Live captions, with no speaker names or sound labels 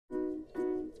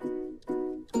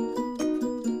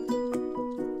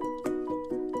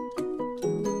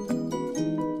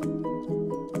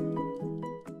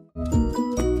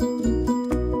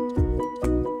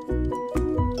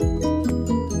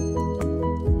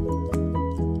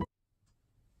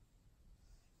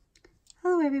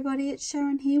everybody, it's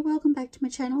Sharon here. Welcome back to my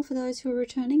channel for those who are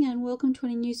returning, and welcome to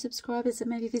any new subscribers that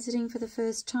may be visiting for the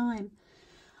first time.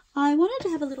 I wanted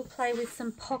to have a little play with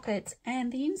some pockets, and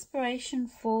the inspiration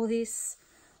for this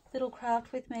little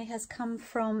craft with me has come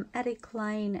from Attic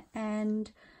Lane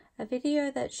and a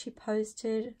video that she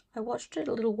posted. I watched it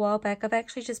a little while back. I've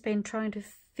actually just been trying to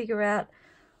figure out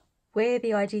where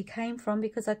the idea came from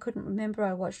because I couldn't remember.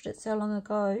 I watched it so long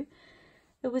ago.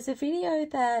 It was a video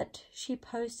that she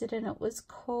posted and it was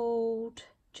called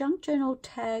Junk Journal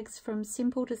Tags from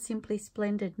Simple to Simply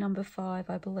Splendid, number 5,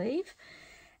 I believe.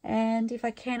 And if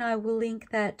I can, I will link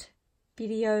that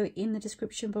video in the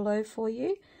description below for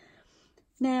you.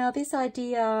 Now, this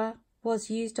idea was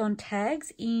used on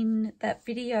tags in that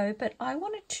video, but I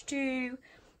wanted to do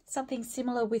something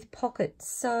similar with pockets.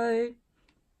 So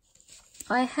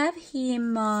I have here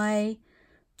my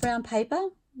brown paper.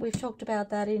 We've talked about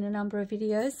that in a number of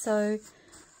videos, so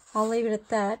I'll leave it at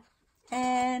that.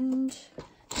 And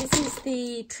this is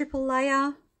the triple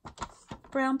layer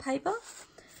brown paper.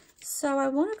 So I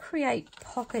want to create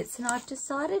pockets, and I've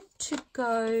decided to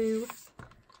go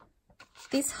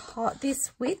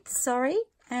this width,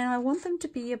 and I want them to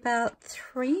be about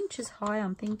 3 inches high,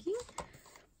 I'm thinking.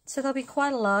 So they'll be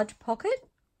quite a large pocket.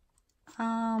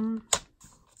 And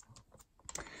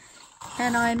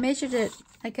I measured it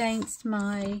against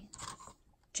my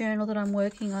journal that I'm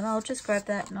working on. I'll just grab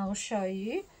that and I'll show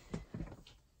you.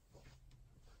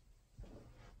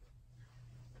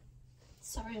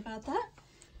 Sorry about that.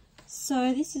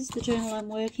 So this is the journal I'm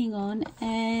working on,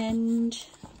 and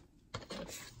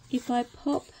if I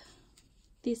pop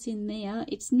this in there,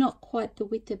 it's not quite the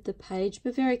width of the page,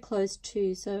 but very close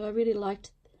to. So I really liked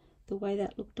the way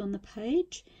that looked on the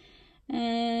page,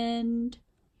 and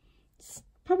it's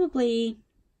probably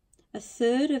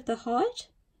 1/3 of the height.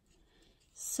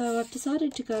 So I've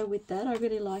decided to go with that. I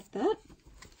really like that.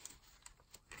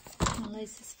 My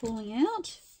lace is falling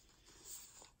out.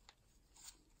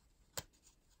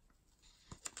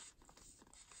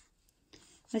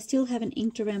 I still haven't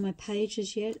inked around my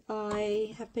pages yet.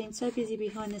 I have been so busy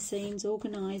behind the scenes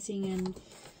organising and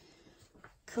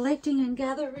collecting and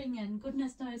gathering and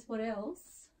goodness knows what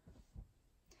else.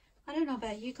 I don't know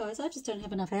about you guys, I just don't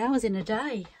have enough hours in a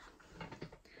day.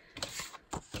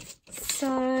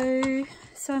 So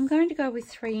I'm going to go with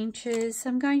 3 inches.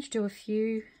 I'm going to do a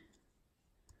few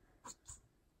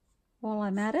while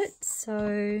I'm at it.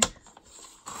 So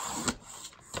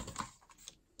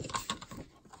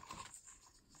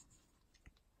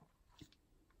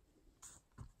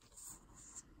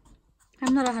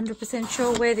I'm not 100%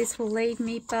 sure where this will lead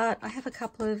me, but I have a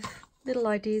couple of little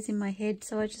ideas in my head,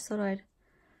 so I just thought I'd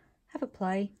have a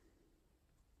play.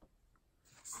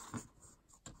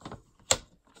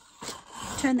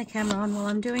 Turn the camera on while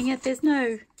I'm doing it. There's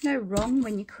no wrong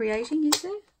when you're creating, is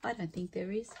there? I don't think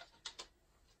there is.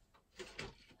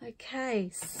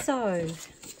 Okay, so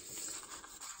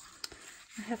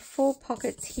I have 4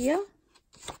 pockets here,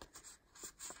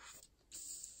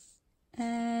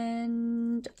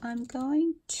 and I'm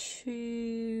going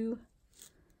to...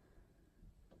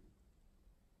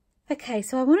 Okay,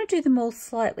 so I want to do them all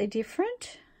slightly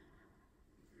different.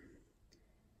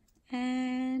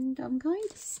 And I'm going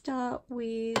to start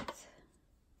with,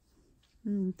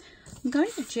 I'm going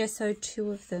to gesso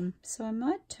 2 of them. So I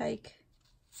might take,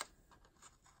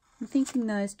 I'm thinking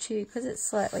those 2 because it's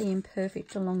slightly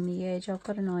imperfect along the edge. I've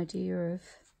got an idea of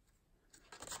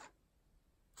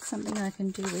something I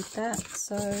can do with that.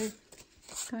 So I'm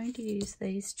going to use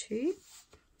these 2.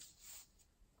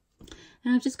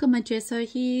 And I've just got my gesso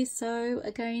here. So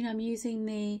again, I'm using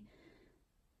the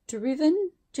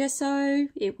Derivan gesso.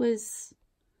 It was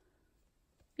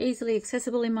easily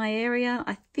accessible in my area.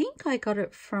 I think I got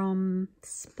it from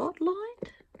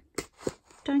Spotlight.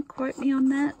 Don't quote me on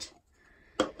that.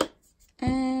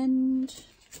 And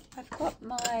I've got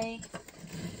my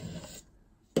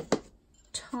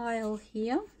tile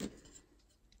here.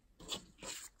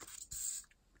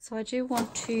 So I do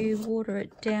want to water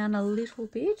it down a little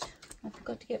bit. I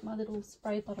forgot to get my little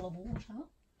spray bottle of water.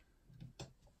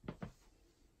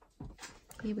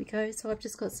 Here we go. So I've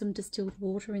just got some distilled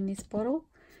water in this bottle.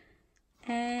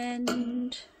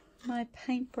 And my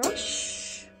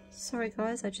paintbrush. Sorry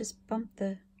guys, I just bumped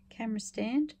the camera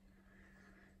stand.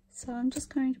 So I'm just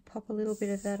going to pop a little bit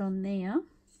of that on there.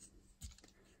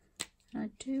 And I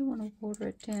do want to water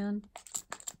it down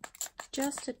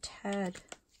just a tad.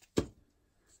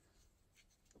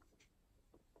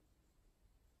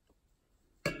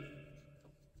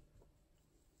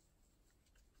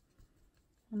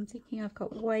 I'm thinking I've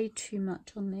got way too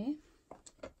much on there.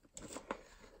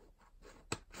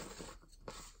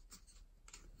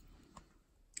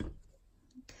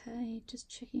 Okay, just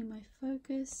checking my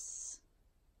focus.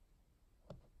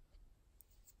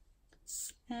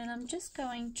 And I'm just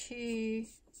going to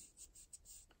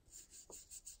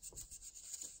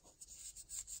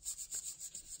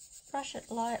brush it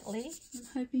lightly. I'm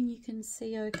hoping you can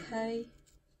see okay.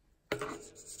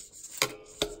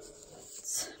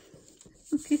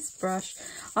 This brush,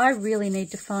 I really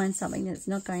need to find something that's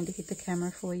not going to hit the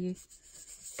camera for you.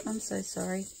 I'm so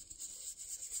sorry.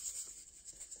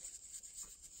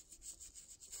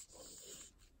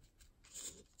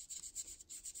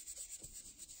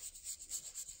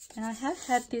 And I have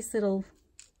had this little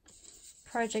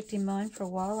project in mind for a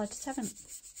while. I just haven't,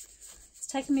 it's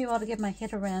taken me a while to get my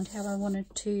head around how I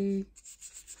wanted to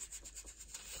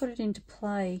put it into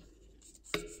play.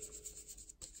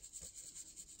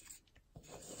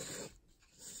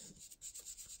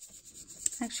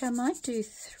 Actually, I might do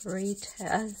three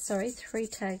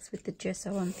tags with the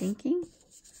gesso, I'm thinking.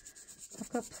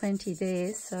 I've got plenty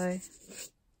there, so.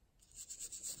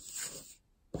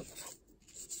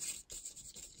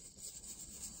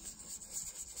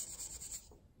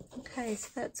 Okay, so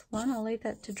that's one. I'll leave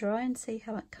that to dry and see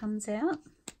how it comes out.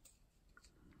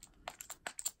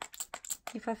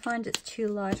 If I find it's too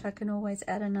light, I can always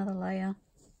add another layer.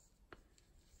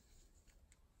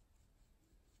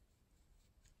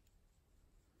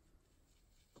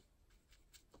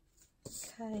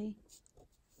 Okay,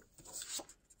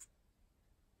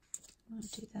 I'll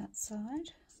do that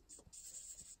side.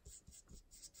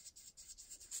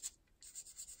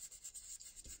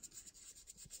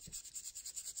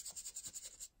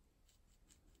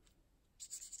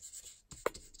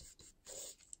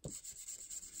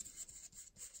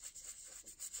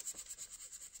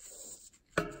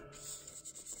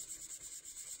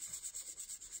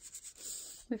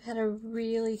 We've had a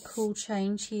really cool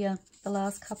change here the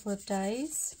last couple of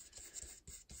days.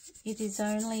 It is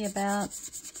only about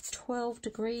 12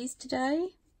 degrees today.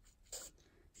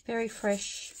 Very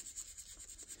fresh.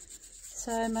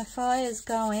 So my fire's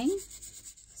going.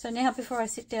 So now before I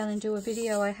sit down and do a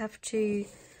video, I have to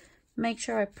make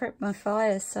sure I prep my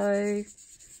fire so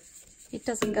it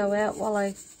doesn't go out while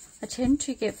I tend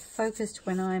to get focused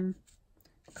when I'm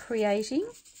creating,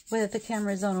 whether the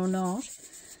camera's on or not.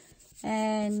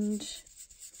 And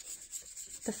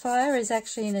the fire is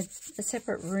actually in a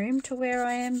separate room to where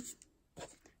I am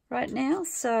right now,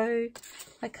 so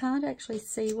I can't actually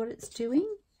see what it's doing,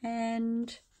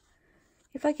 and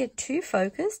if I get too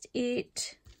focused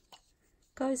it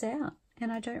goes out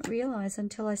and I don't realize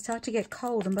until I start to get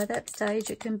cold, and by that stage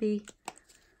it can be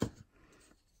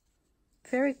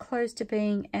very close to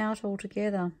being out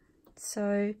altogether.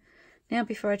 So now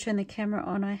before I turn the camera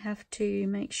on, I have to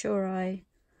make sure I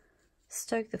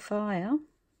stoke the fire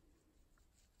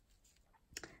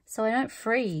so I don't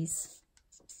freeze.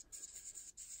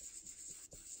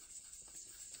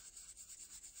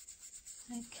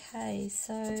 Okay,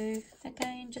 so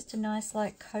again, just a nice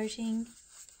light coating.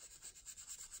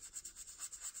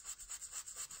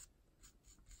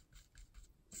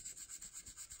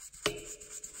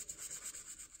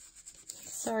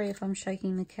 Sorry if I'm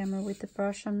shaking the camera with the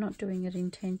brush, I'm not doing it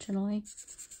intentionally.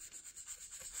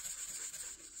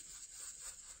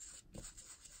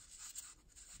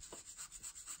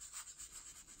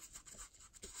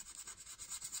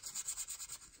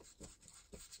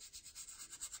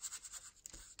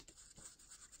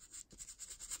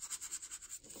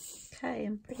 Okay,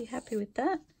 I'm pretty happy with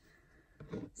that.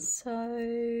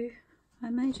 So I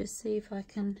may just see if I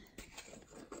can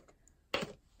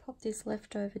pop this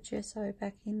leftover gesso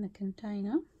back in the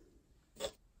container.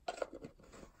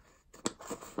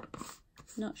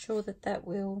 Not sure that that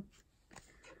will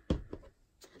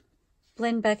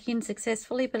blend back in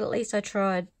successfully, but at least I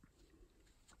tried.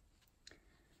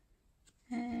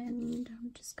 And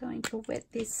I'm just going to wet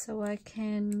this so I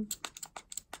can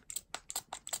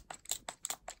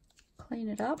clean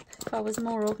it up. If I was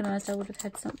more organised, I would have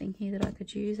had something here that I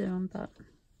could use it on, but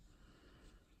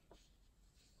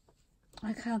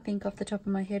I can't think off the top of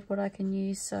my head what I can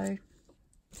use, so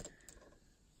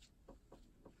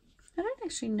I don't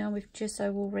actually know if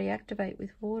gesso will reactivate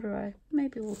with water.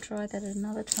 Maybe we'll try that at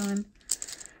another time,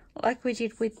 like we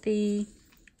did with the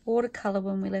watercolour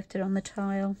when we left it on the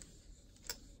tile.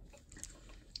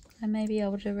 I may be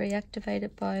able to reactivate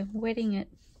it by wetting it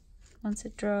once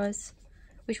it dries,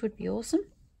 which would be awesome.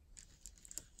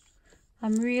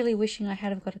 I'm really wishing I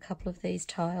had got a couple of these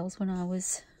tiles when I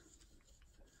was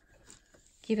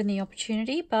given the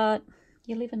opportunity, but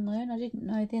you live and learn. I didn't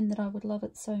know then that I would love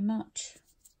it so much.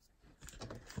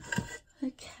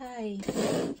 Okay,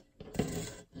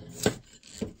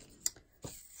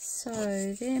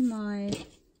 so they're my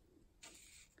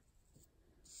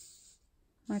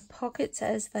my pockets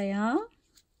as they are,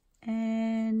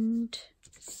 and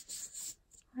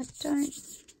I don't,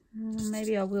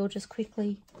 maybe I will just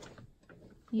quickly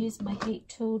use my heat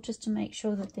tool just to make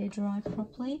sure that they're dry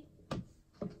properly.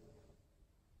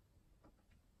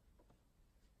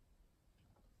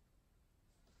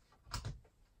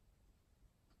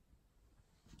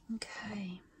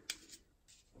 Okay.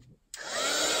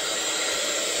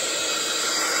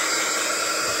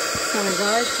 Sorry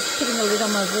guys, just putting a lid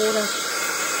on my water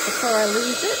before I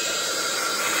lose it.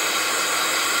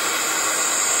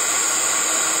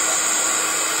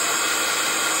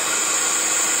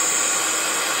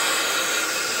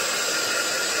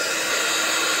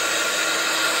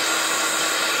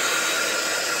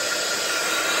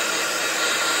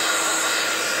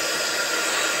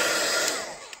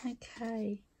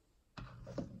 Okay.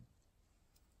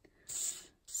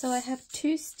 So I have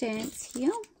two stamps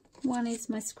here. One is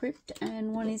my script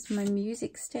and one is my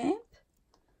music stamp.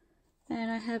 And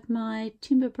I have my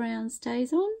Timber Brown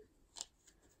Stays On,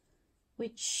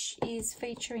 which is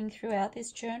featuring throughout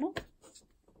this journal.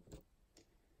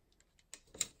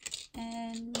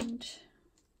 And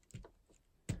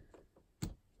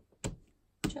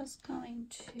just going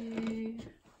to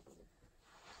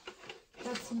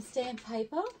grab some stamp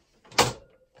paper.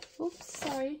 Oops,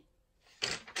 sorry.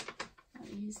 I'll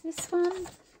use this one.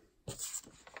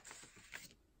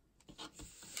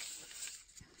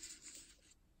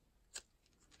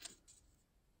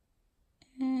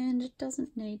 And it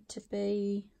doesn't need to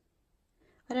be,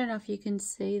 I don't know if you can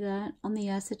see that on the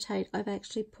acetate. I've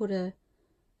actually put a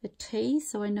T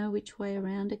so I know which way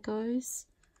around it goes.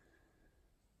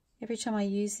 Every time I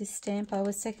use this stamp I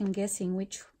was second guessing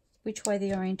which way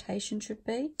the orientation should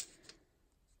be.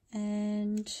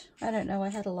 And I don't know, I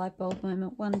had a light bulb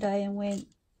moment one day and went,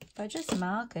 if I just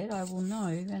mark it I will know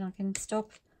and I can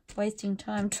stop wasting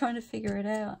time trying to figure it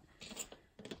out.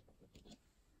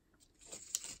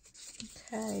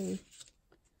 Okay.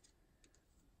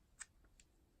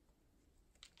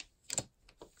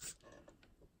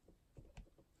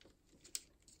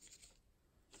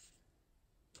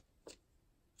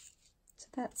 So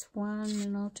that's one,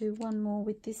 and I'll do one more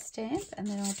with this stamp and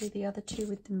then I'll do the other two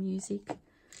with the music.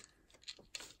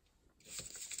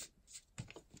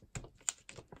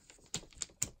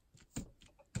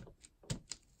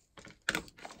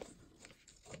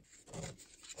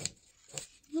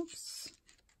 Oops.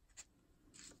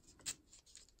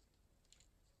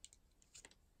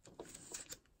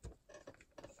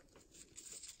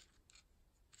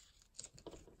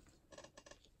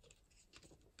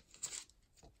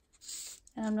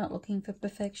 And I'm not looking for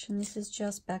perfection, this is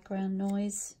just background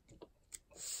noise.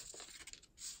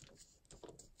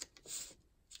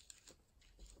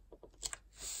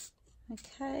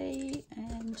 Okay,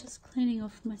 and just cleaning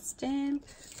off my stamp.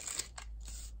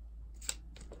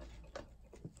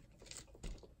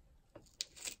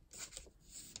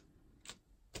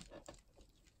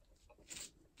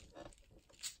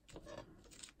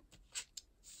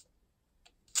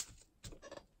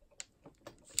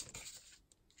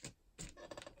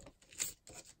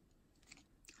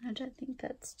 I don't think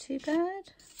that's too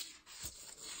bad.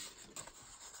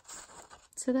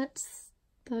 So that's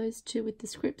those two with the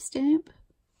script stamp.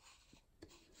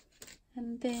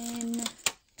 And then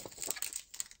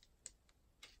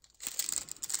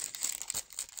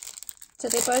so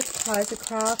they're both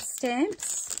ArtYmaze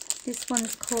stamps. This one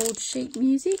is called Sheet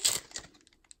Music.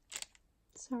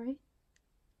 Sorry.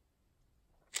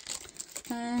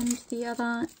 And the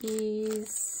other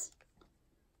is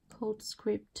called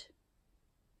Script.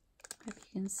 Hope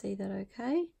you can see that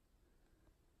okay.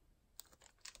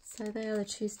 So they are the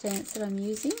two stamps that I'm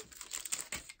using.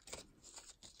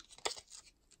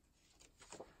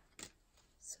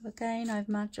 So again, I've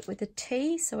marked it with a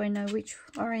T so I know which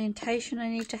orientation I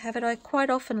need to have it. I quite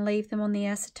often leave them on the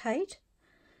acetate,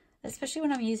 especially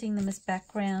when I'm using them as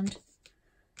background.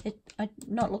 I'm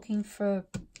not looking for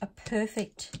a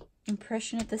perfect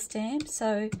impression of the stamp,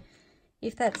 so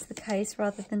if that's the case,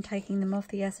 rather than taking them off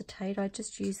the acetate, I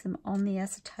just use them on the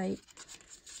acetate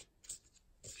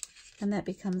and that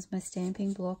becomes my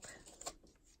stamping block.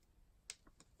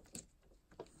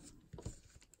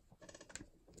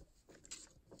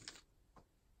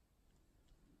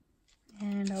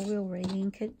 And I will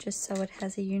re-ink it just so it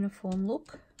has a uniform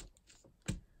look.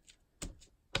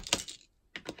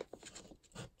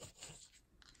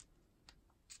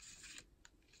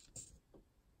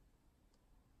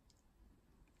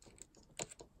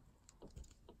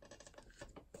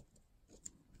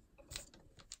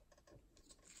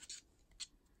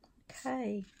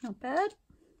 Okay, not bad.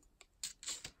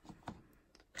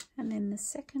 And then the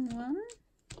second one,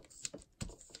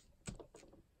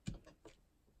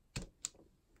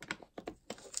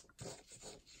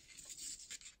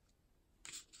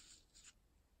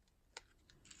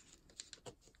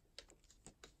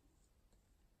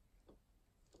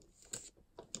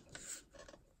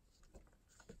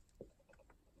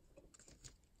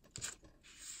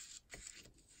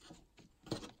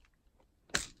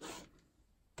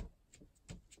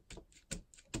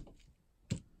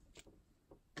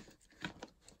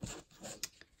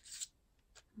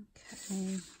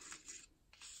 Okay.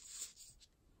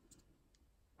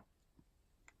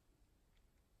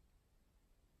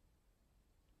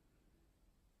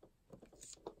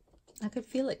 I could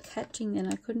feel it catching then.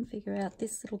 I couldn't figure out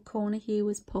this little corner here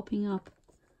was popping up.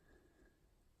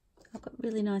 I've got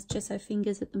really nice gesso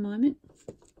fingers at the moment.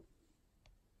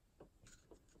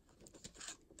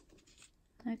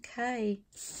 Okay,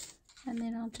 and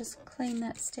then I'll just clean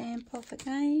that stamp off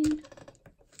again.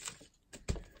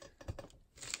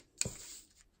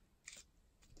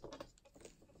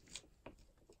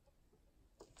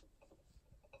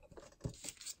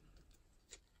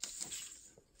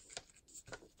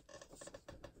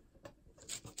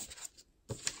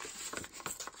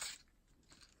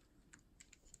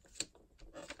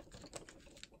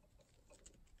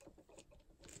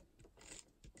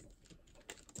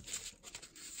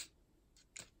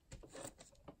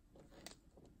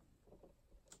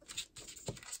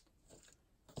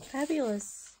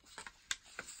 Fabulous.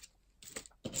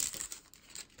 I'll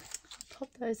pop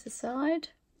those aside.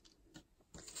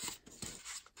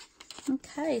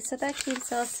 Okay, so that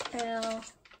gives us our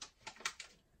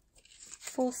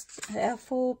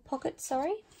four pockets,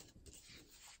 sorry.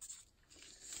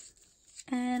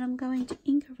 And I'm going to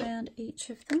ink around each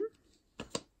of them.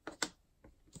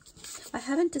 I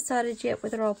haven't decided yet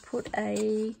whether I'll put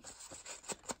a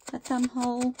thumb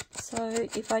hole, so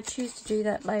if I choose to do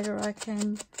that later I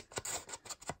can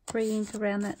re-ink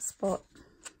around that spot.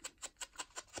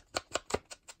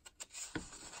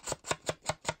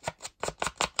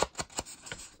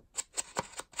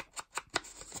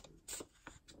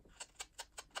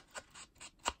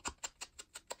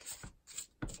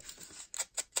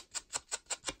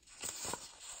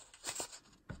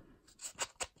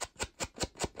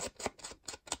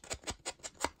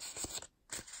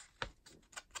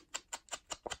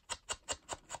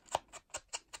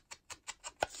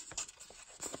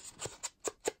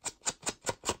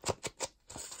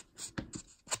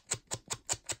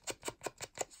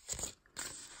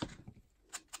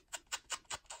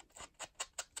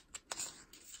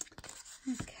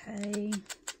 Okay,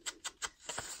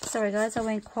 sorry guys, I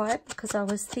went quiet because I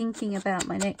was thinking about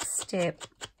my next step,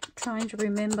 trying to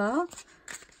remember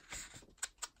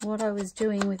what I was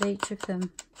doing with each of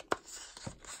them.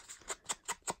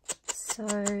 So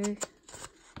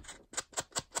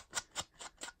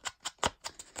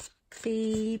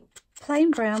the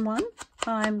plain brown one,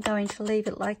 I'm going to leave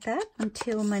it like that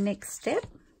until my next step.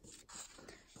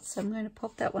 So I'm going to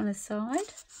pop that one aside.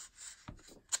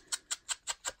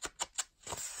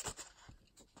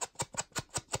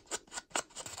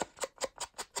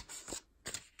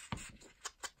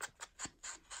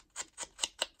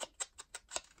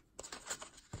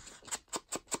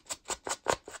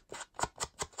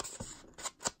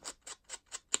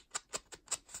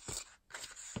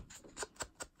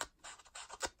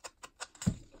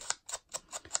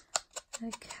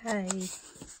 Okay,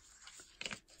 so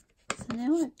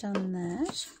now I've done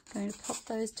that, I'm going to pop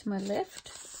those to my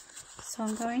left. So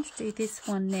I'm going to do this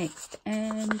one next,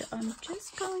 and I'm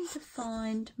just going to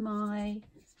find my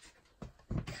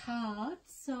card.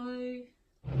 So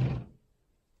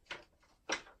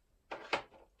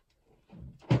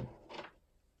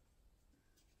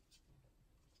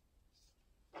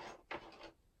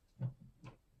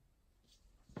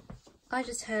I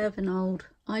just have an old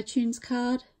iTunes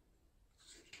card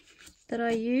that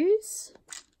I use,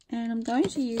 and I'm going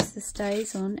to use the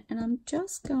stays on, and I'm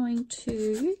just going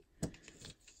to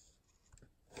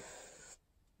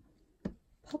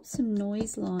pop some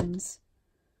noise lines.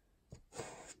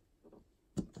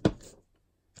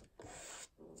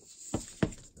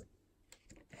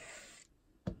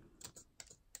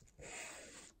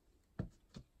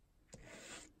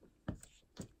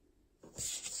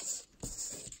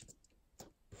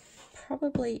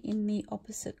 Probably in the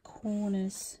opposite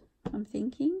corners, I'm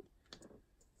thinking.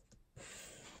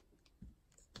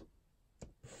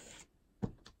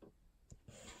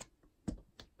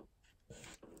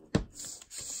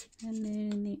 And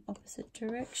then in the opposite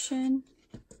direction.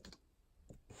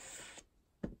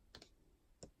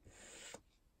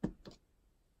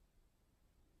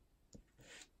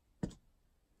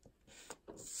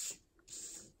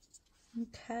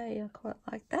 Okay, I quite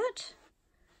like that.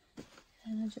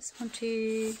 And I just want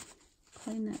to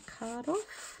clean that card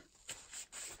off.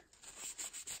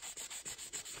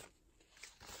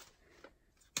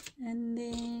 And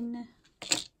then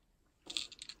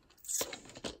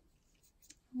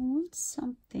I want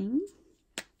something.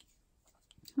 I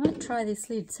might try this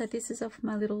lid. So this is off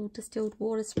my little distilled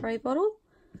water spray bottle.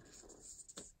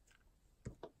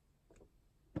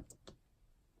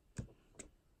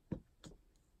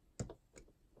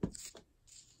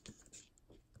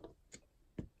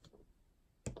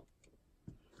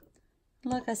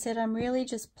 Like I said, I'm really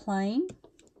just playing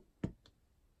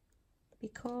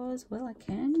because, well, I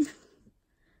can.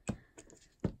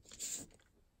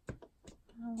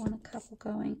 I want a couple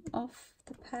going off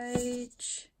the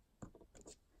page.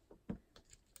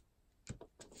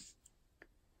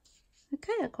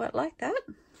 Okay, I quite like that.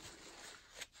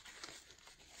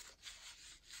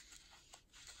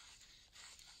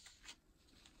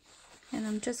 And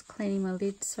I'm just cleaning my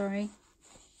lid, sorry.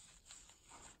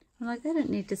 I'm like, they don't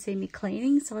need to see me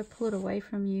cleaning, so I pull it away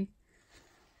from you.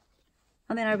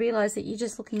 And then I realise that you're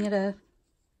just looking at a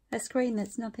screen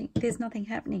that's nothing, there's nothing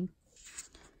happening.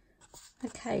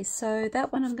 Okay, so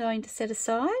that one I'm going to set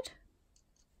aside.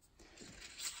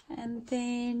 And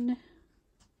then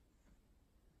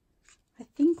I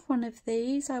think one of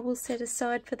these I will set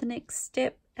aside for the next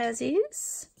step as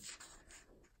is.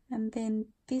 And then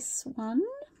this one,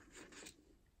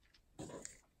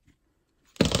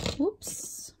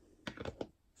 whoops.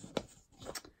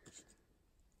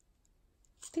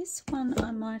 This one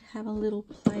I might have a little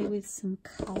play with some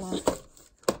colour.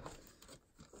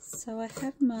 So I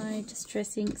have my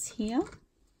distress inks here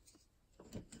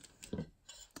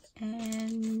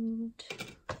and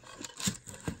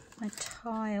my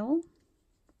tile.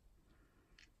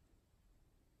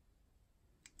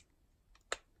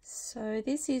 So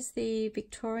this is the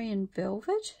Victorian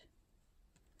Velvet,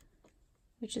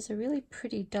 which is a really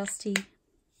pretty dusty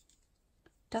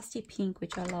pink,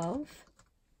 which I love.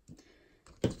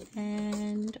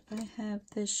 And I have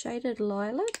the shaded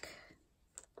lilac.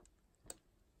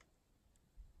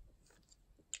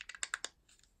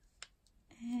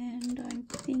 And I'm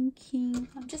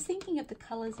just thinking of the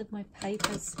colours of my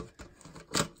papers.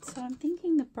 So I'm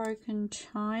thinking the Broken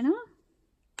China.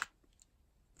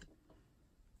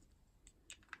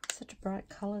 Such a bright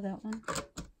colour, that one.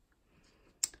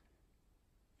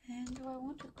 And do I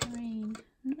want a green?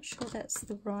 I'm not sure that's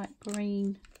the right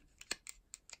green.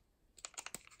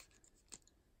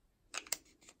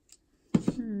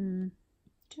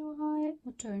 Do I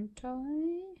or don't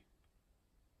I?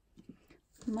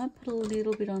 I might put a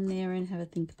little bit on there and have a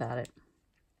think about it.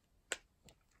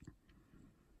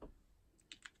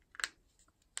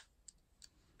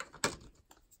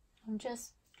 I'm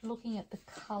just looking at the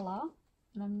colour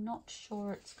and I'm not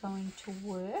sure it's going to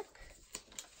work.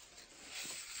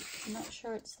 I'm not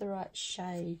sure it's the right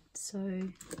shade, so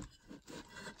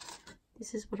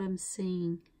this is what I'm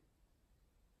seeing.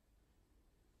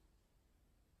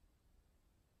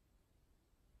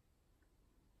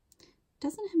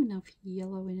 Doesn't have enough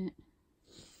yellow in it,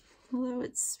 although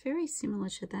it's very similar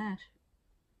to that,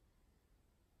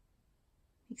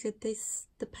 except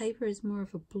the paper is more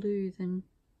of a blue than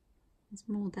it's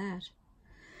more that.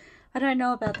 I don't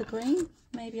know about the green,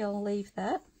 maybe I'll leave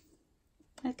that.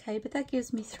 Okay, but that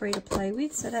gives me 3 to play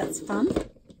with, so that's fun.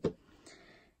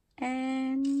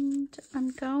 And I'm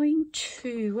going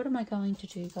to, what am I going to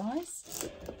do, guys?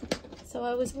 So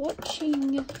I was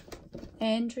watching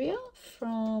Andrea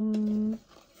from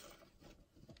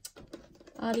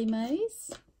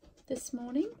ARTYmaze this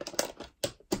morning,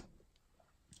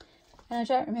 and I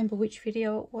don't remember which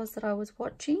video it was that I was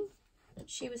watching.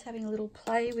 She was having a little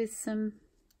play with some,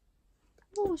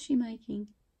 what was she making?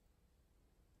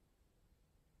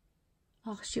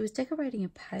 Oh, she was decorating a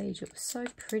page. It was so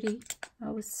pretty.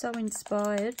 I was so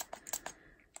inspired.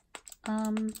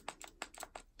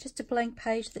 Just a blank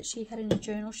page that she had in a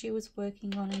journal she was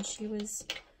working on, and she was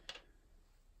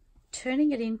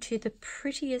turning it into the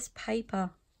prettiest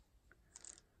paper.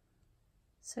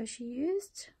 So she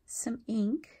used some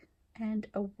ink and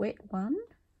a wet one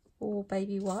or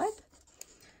baby wipe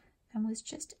and was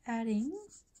just adding,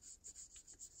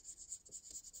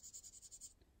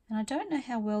 and I don't know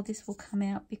how well this will come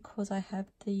out because I have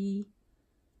the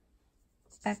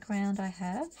background I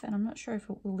have, and I'm not sure if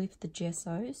it will lift the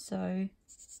gesso, so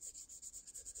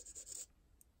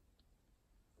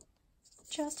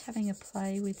just having a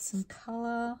play with some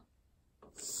colour.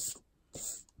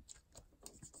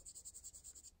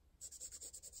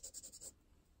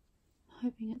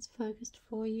 Hoping it's focused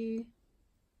for you.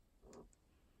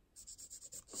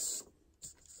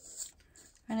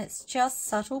 And it's just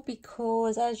subtle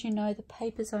because, as you know, the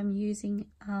papers I'm using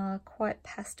are quite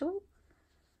pastel.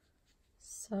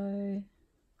 So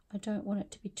I don't want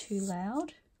it to be too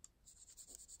loud.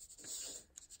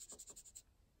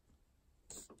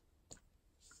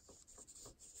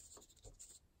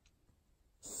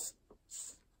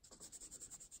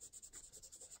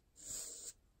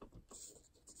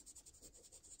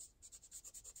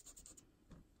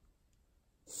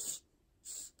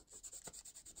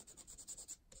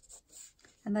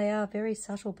 And they are very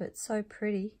subtle but so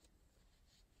pretty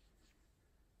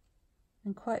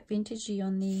and quite vintagey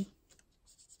on the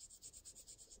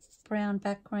brown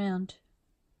background.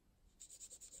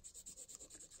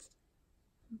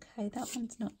 Okay, that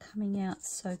one's not coming out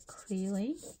so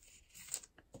clearly.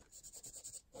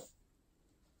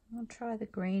 I'll try the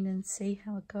green and see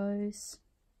how it goes.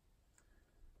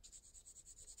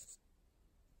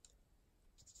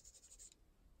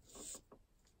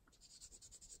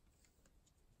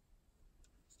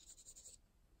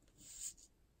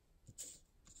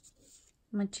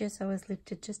 My gesso has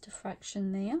lifted just a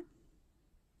fraction there.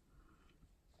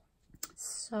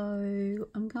 So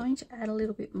I'm going to add a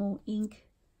little bit more ink.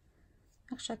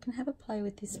 Actually, I can have a play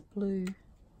with this blue.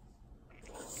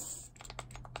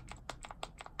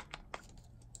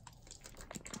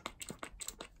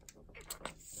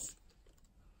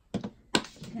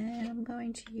 And I'm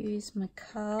going to use my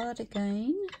card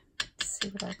again to see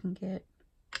what I can get.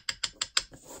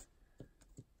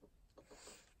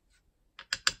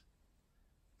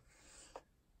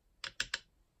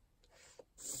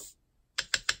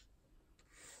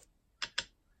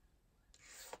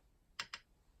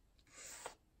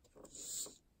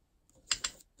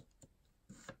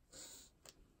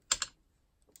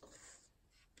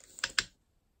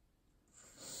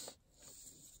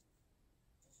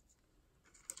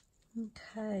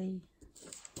 Okay,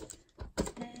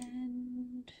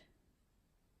 and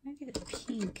maybe the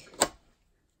pink.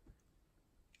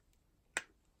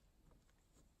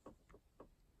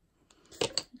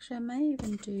 Actually, I may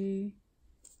even do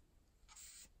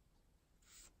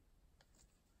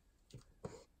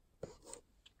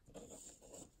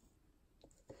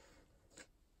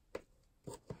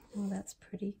oh, that's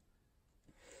pretty.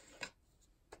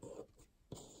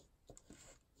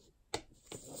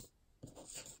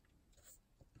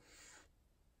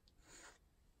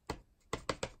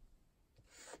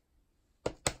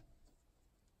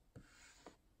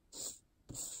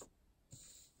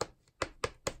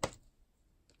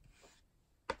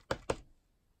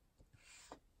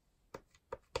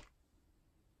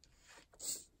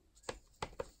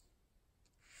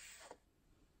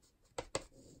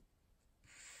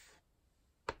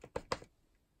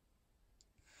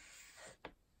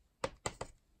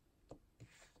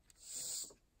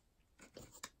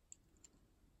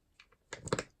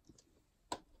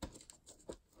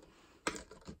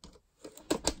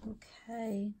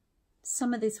 Okay,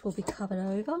 some of this will be covered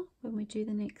over when we do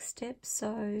the next step,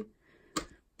 so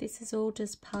this is all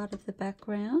just part of the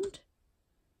background.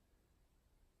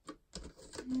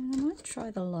 And I might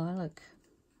try the lilac,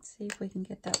 see if we can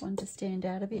get that one to stand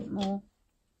out a bit more.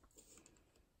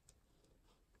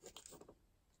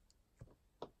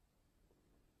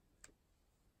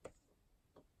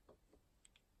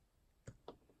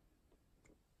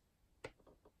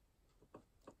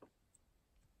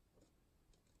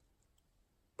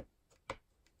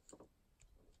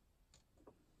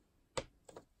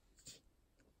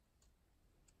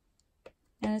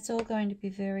 And it's all going to be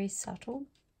very subtle.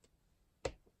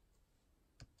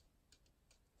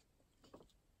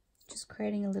 Just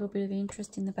creating a little bit of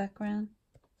interest in the background.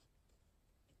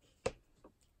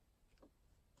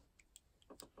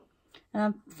 And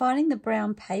I'm finding the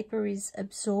brown paper is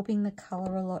absorbing the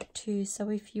colour a lot too. So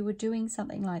if you were doing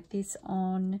something like this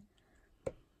on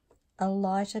a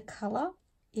lighter colour,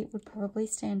 it would probably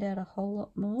stand out a whole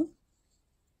lot more.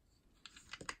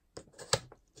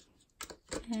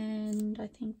 And I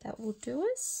think that will do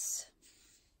us.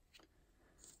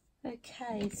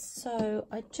 Okay, so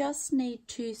I just need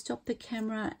to stop the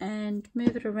camera and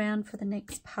move it around for the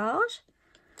next part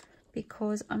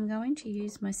because I'm going to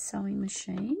use my sewing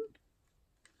machine.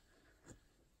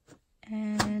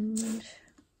 And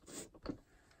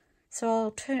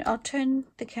so I'll turn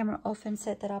the camera off and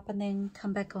set that up and then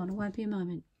come back on. It won't be a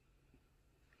moment.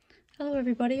 Hello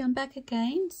everybody, I'm back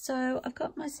again. So I've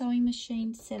got my sewing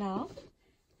machine set up.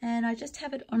 And I just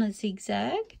have it on a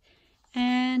zigzag,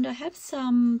 and I have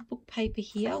some book paper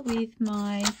here with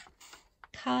my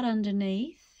card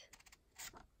underneath,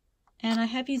 and I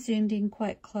have you zoomed in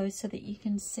quite close so that you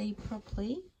can see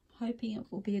properly, hoping it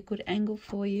will be a good angle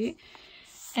for you.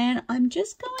 And I'm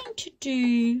just going to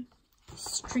do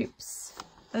strips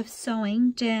of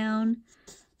sewing down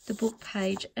the book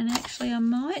page, and actually I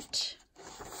might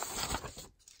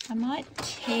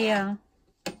tear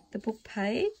the book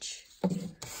page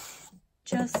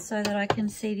just so that I can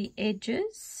see the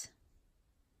edges.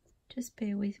 Just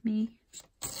bear with me.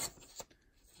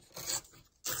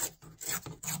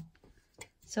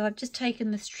 So I've just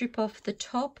taken the strip off the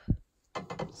top,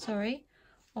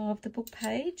 of the book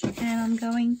page, and I'm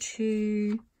going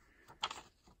to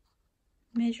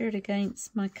measure it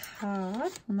against my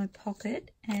card or my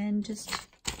pocket and just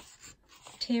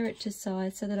tear it to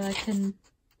size so that I can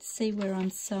see where I'm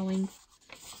sewing.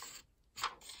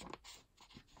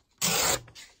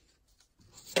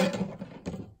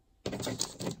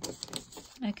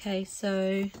 Okay,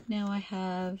 so now I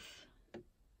have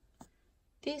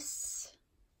this,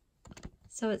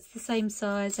 so it's the same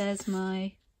size as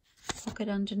my pocket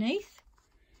underneath,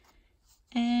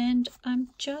 and I'm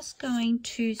just going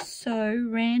to sew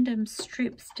random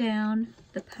strips down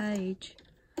the page.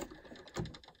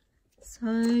 So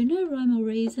no rhyme or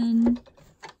reason.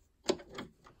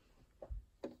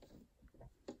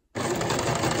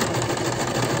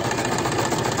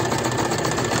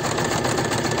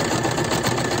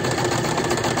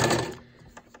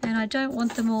 And I don't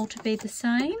want them all to be the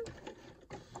same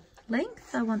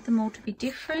length. I want them all to be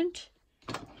different.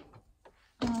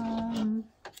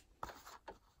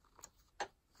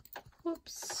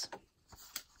 Whoops.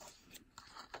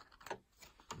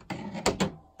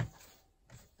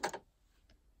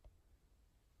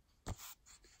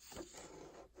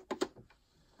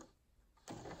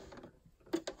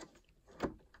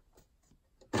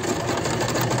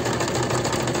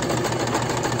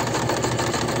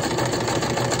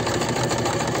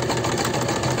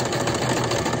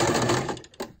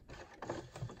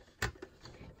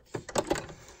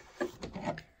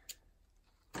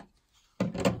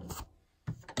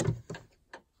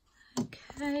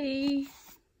 Okay,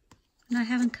 and I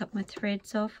haven't cut my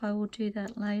threads off. I will do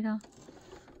that later.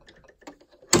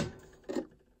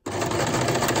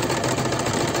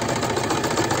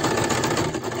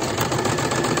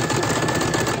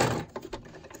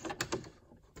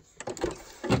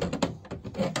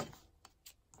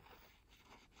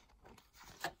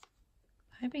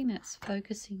 Hoping that's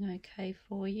focusing okay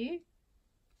for you.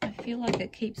 I feel like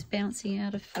it keeps bouncing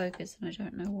out of focus and I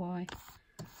don't know why.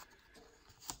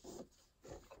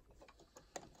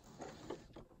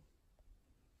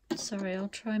 Sorry, I'll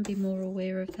try and be more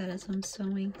aware of that as I'm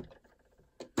sewing.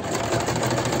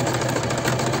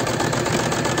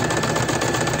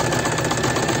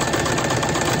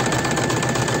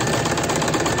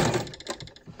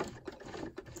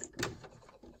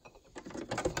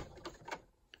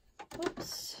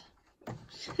 Oops.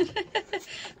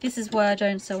 This is why I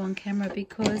don't sew on camera,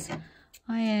 because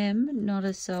I am not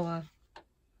a sewer.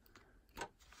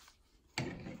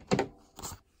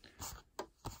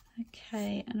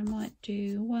 Okay, and I might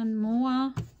do one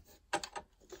more.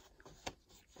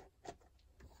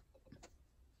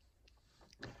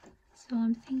 So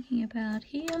I'm thinking about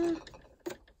here.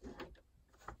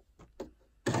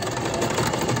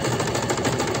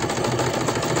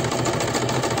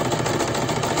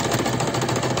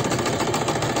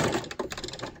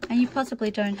 And you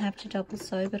possibly don't have to double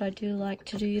sew, but I do like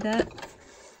to do that.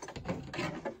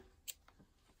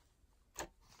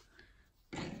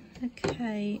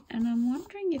 Okay, and I'm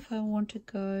wondering if I want to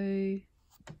go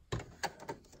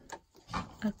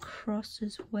across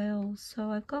as well.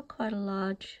 So I've got quite a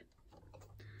large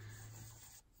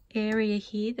area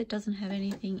here that doesn't have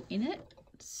anything in it.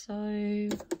 So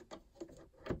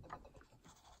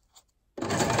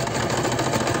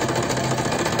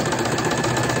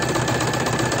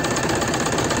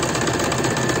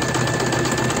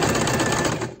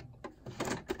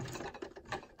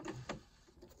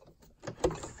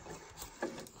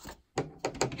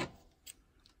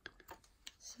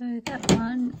that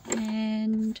one,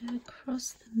 and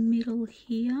across the middle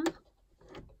here,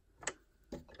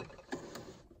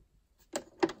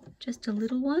 just a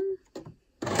little one.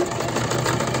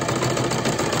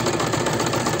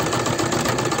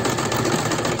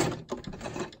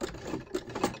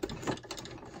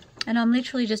 And I'm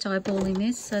literally just eyeballing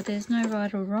this, so there's no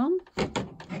right or wrong.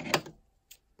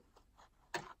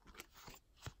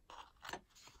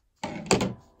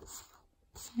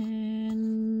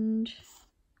 And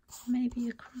maybe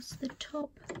across the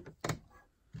top.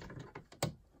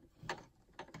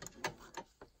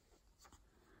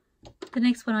 The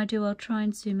next one I do, I'll try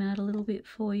and zoom out a little bit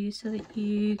for you so that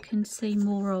you can see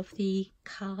more of the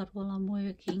card while I'm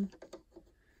working.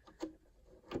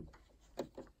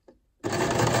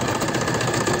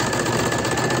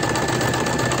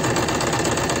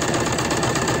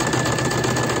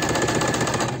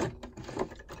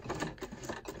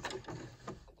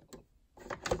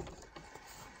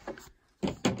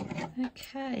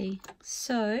 Okay,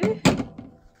 so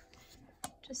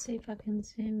just see if I can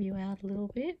zoom you out a little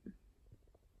bit.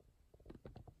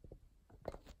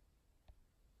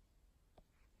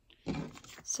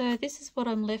 So this is what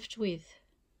I'm left with.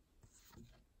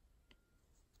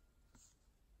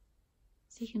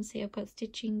 So you can see I've got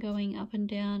stitching going up and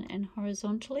down and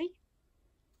horizontally.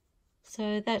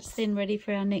 So that's then ready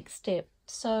for our next step.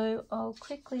 So I'll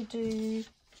quickly do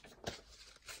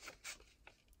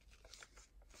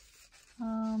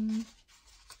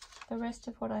the rest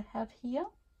of what I have here.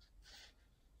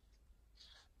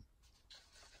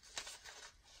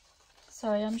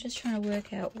 Sorry, I'm just trying to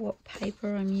work out what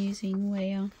paper I'm using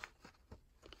where.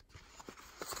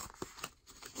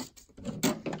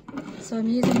 So I'm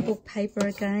using book paper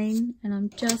again, and I'm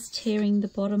just tearing the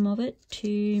bottom of it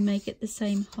to make it the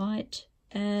same height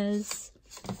as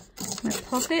my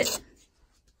pocket.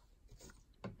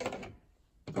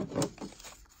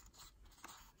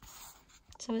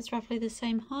 So it's roughly the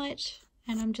same height,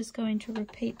 and I'm just going to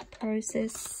repeat the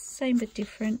process, same but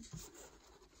different.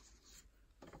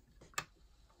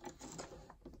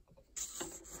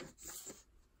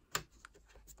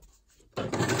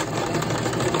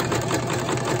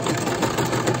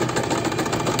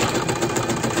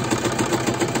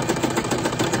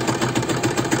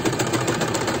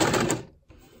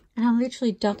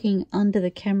 Literally ducking under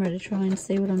the camera to try and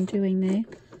see what I'm doing there.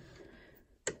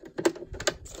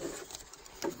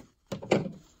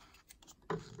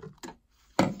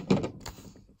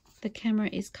 The camera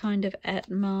is kind of at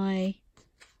my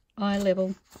eye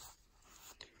level.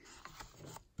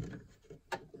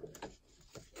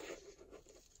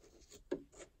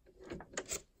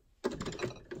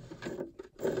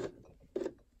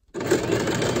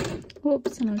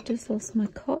 Whoops, and I've just lost my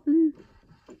cotton.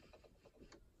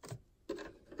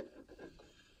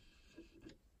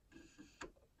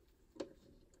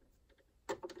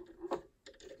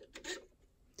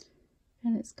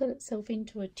 And it's got itself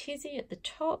into a tizzy at the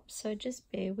top, so just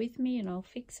bear with me and I'll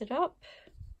fix it up.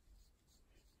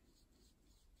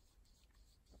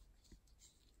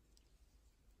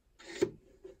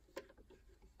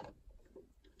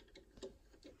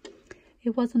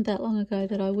 It wasn't that long ago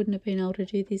that I wouldn't have been able to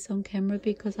do this on camera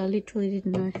because I literally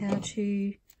didn't know how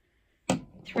to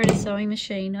thread a sewing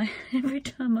machine. Every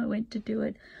time I went to do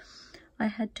it, I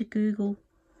had to Google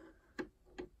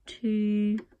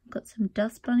to... Got some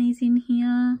dust bunnies in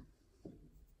here.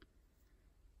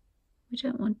 We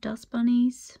don't want dust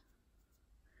bunnies.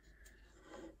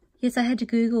 Yes, I had to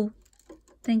Google.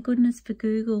 Thank goodness for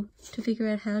Google to figure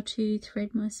out how to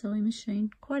thread my sewing machine.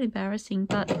 Quite embarrassing,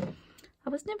 but I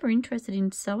was never interested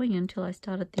in sewing until I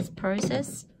started this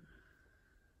process.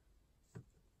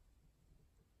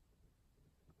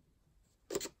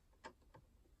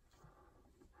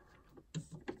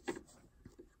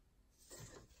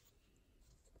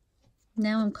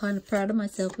 Now I'm kind of proud of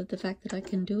myself with the fact that I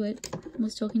can do it. I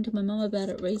was talking to my mum about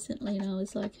it recently and I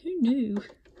was like, who knew?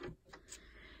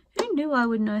 Who knew I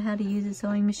would know how to use a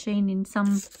sewing machine in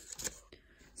some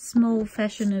small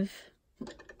fashion of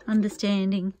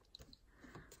understanding?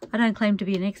 I don't claim to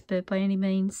be an expert by any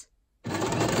means.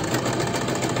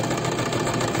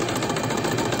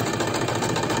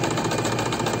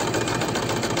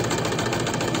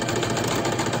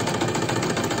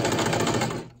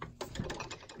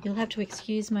 You'll have to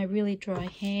excuse my really dry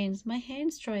hands. My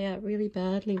hands dry out really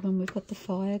badly when we've got the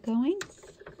fire going.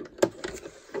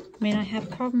 I mean, I have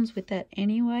problems with that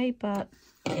anyway, but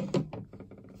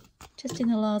just in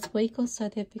the last week or so,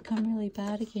 they've become really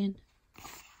bad again.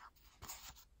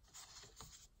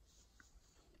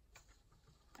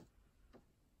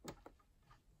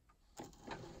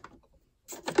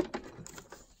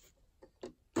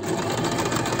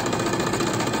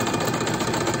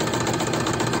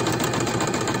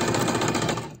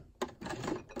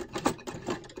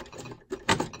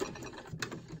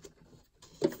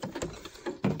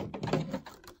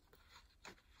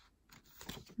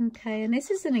 Okay, and this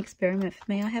is an experiment for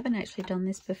me. I haven't actually done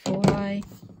this before.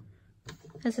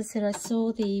 As I said, I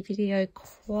saw the video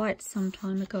quite some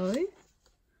time ago,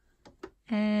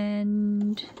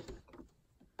 and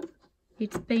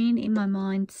it's been in my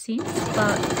mind since,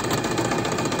 but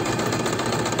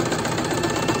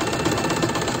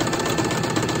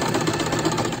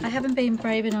I haven't been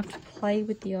brave enough to play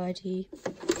with the idea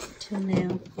till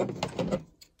now.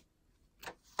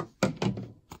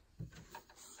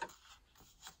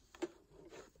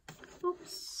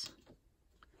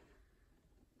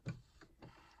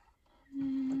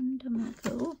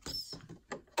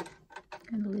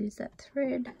 That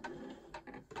thread.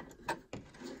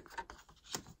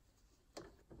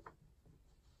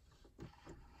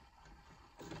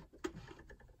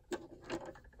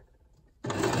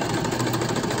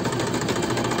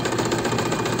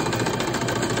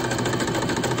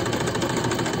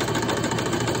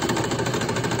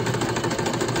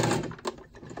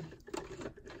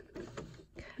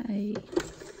 Okay.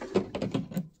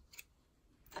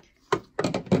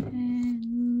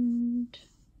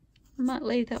 I might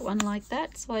leave that one like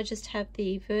that, so I just have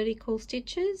the vertical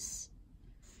stitches.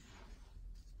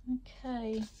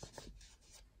 Okay,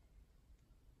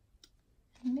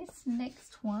 and this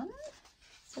next one,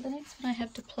 so the next one I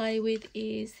have to play with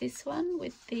is this one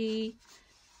with the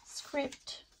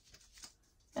script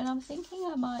And I'm thinking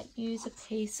I might use a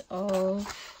piece of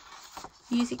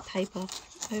music paper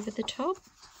over the top.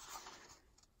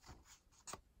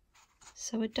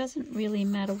 So it doesn't really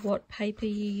matter what paper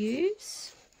you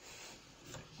use.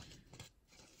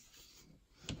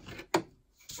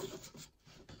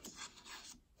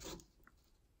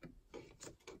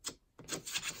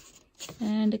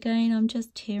 And again, I'm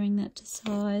just tearing that to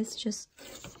size, just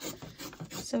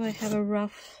so I have a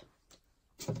rough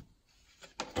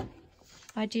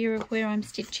idea of where I'm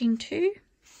stitching to.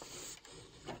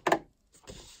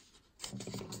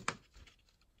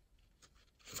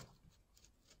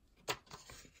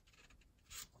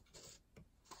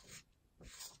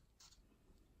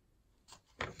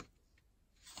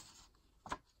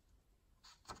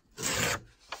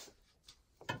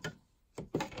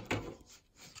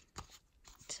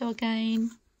 So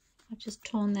again, I've just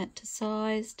torn that to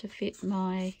size to fit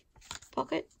my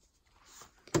pocket.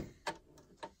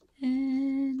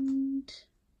 And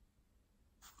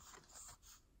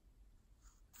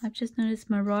I've just noticed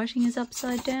my writing is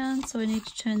upside down, so I need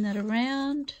to turn that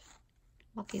around.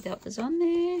 Lucky that was on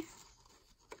there.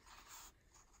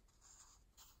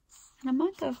 And I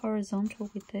might go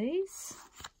horizontal with these.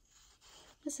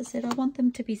 As I said, I want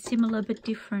them to be similar but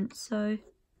different, so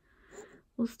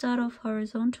we'll start off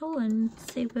horizontal and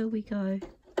see where we go.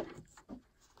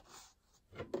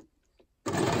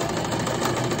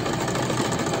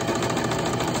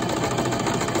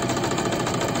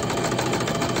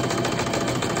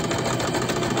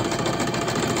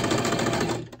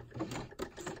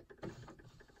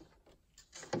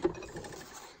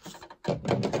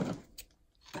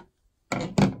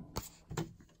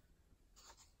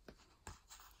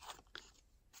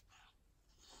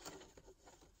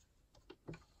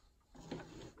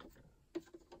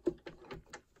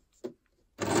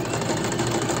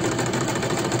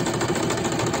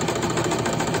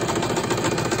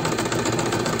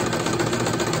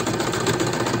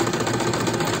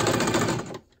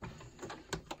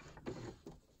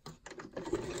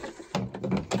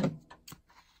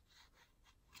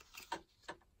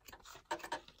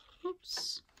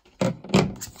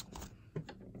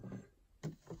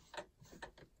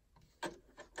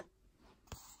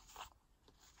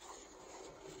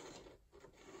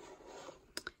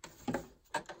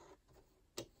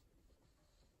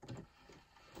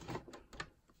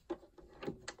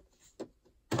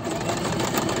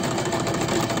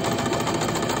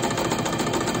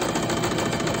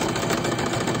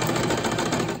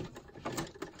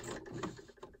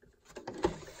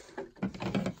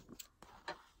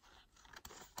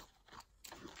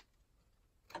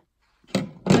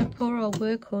 Poor old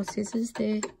workhorse scissors,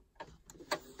 they're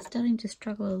starting to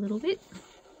struggle a little bit.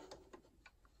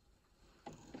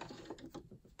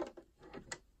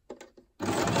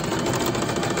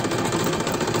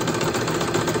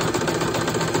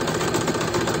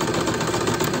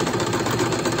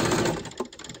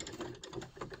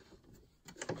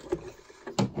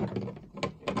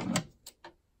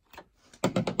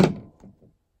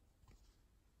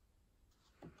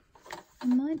 I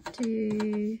might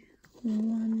do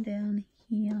one down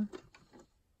here.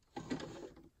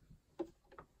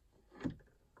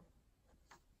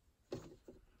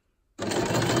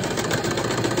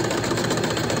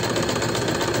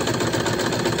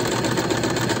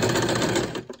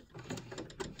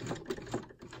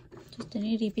 Just an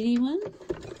itty bitty one.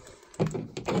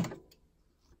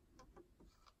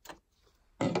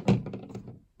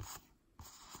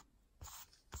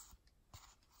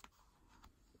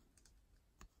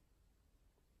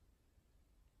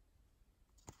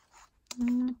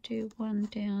 I'll do one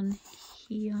down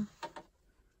here.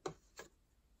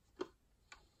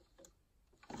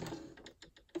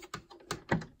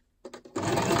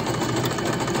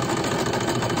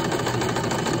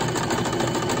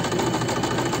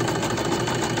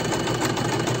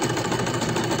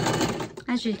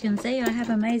 As you can see, I have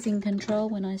amazing control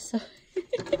when I sew.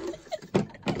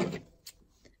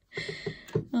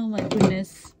 Oh my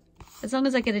goodness. As long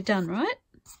as I get it done, right?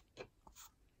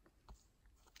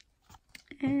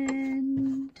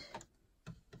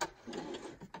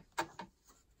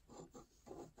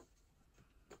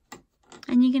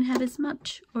 And you can have as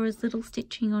much or as little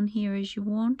stitching on here as you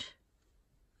want.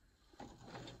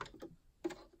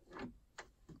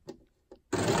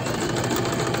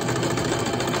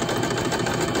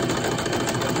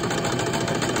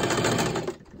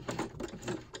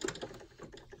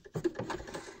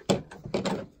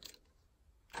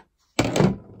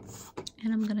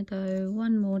 And I'm going to go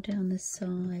one more down the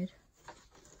side.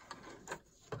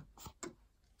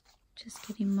 Just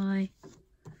getting my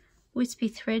wispy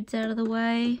threads out of the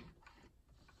way.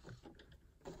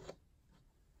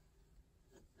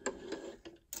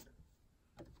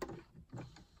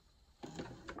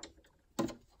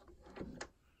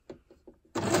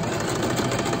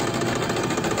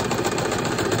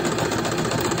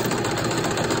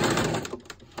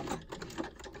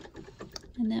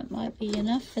 be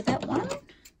enough for that one.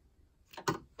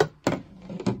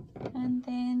 And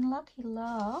then Lucky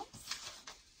Love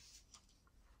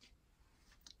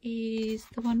is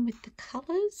the one with the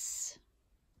colours.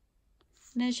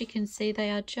 And as you can see,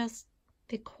 they're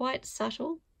quite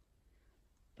subtle,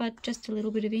 but just a little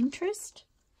bit of interest.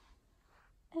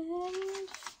 And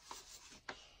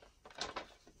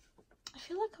I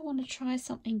feel like I want to try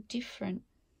something different.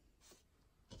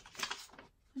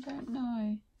 I don't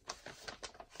know.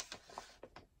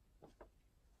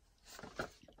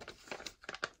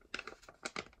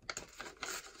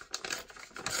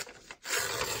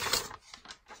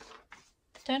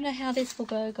 Don't know how this will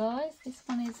go, guys. This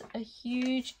one is a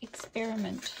huge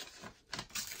experiment.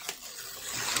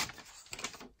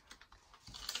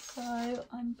 So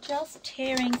I'm just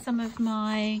tearing some of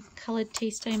my coloured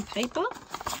tea stain paper.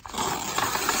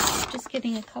 Just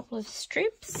getting a couple of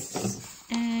strips,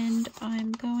 and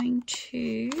I'm going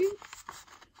to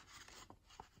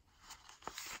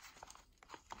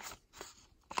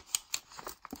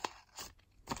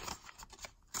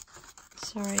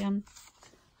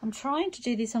I'm trying to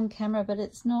do this on camera, but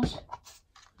it's not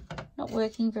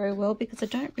working very well because I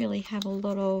don't really have a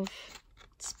lot of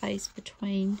space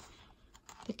between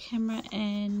the camera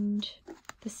and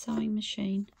the sewing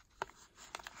machine.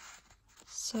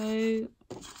 So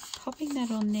popping that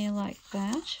on there like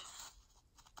that.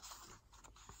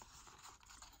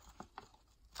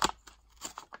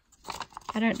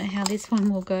 I don't know how this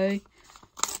one will go.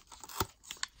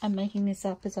 I'm making this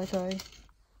up as I go.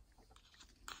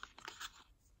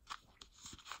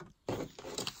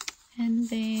 And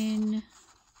then,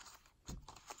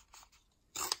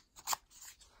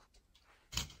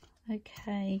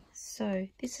 okay, so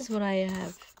this is what I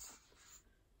have.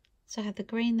 So I have the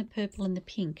green, the purple and the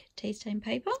pink tea stain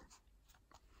paper.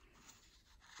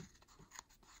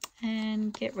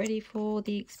 And get ready for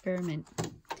the experiment.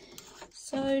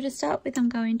 So to start with, I'm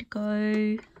going to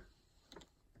go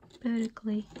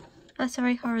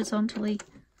horizontally.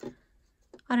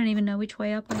 I don't even know which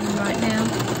way up I am right now.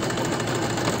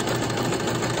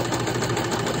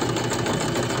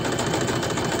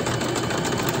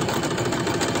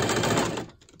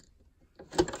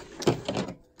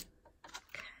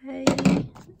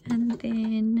 And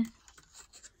then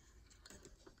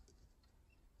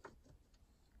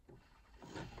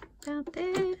about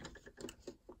there.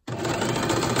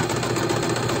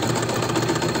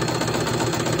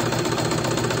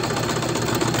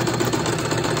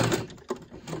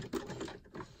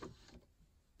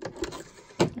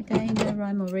 Again, no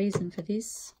rhyme or reason for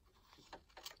this.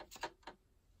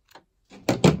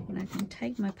 And I can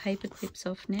take my paper clips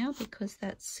off now because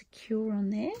that's secure on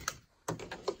there.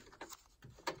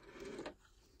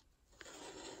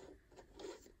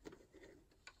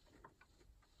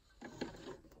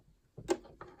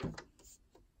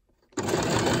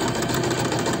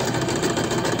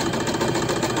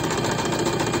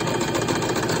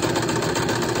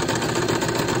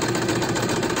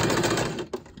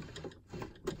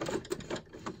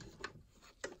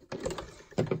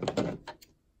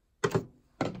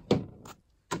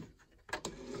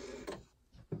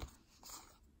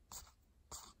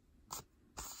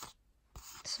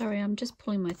 Sorry, I'm just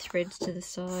pulling my threads to the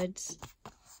sides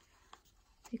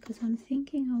because I'm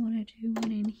thinking I want to do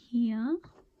one in here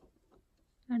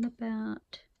and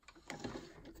about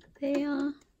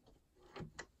there.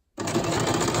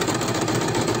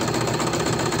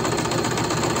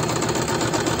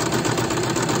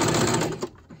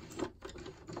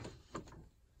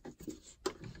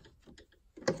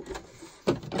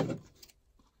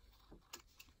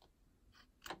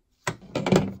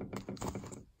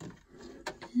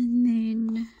 And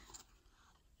then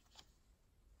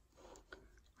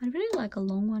I'd really like a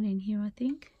long one in here, I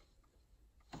think.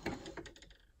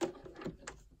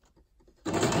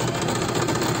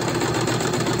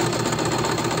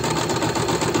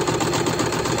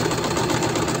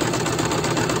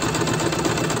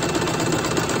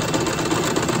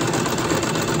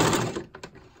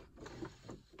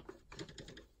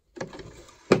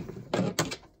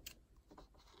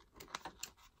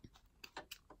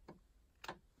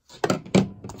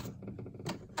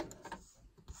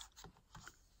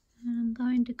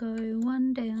 To go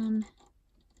one down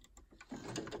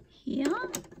here.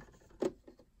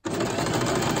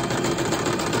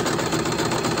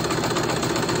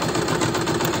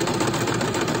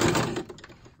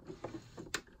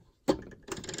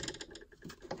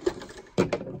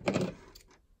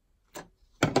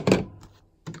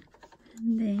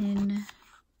 And then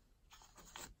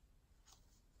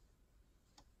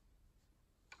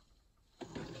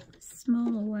a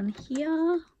smaller one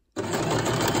here.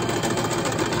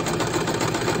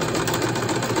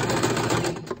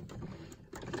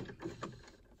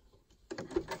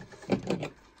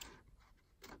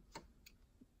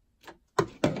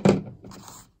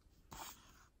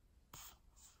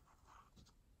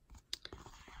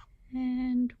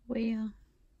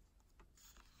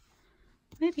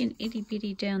 maybe an itty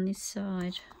bitty down this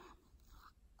side.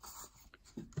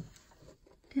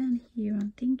 Down here,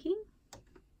 I'm thinking.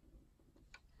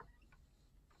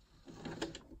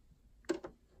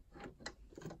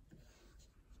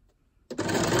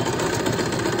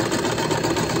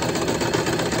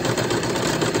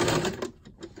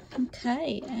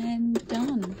 Okay, and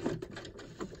done.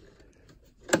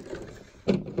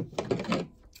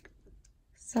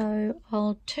 So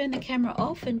I'll turn the camera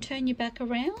off and turn you back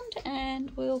around and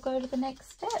we'll go to the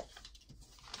next step.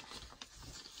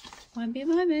 Won't be a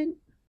moment.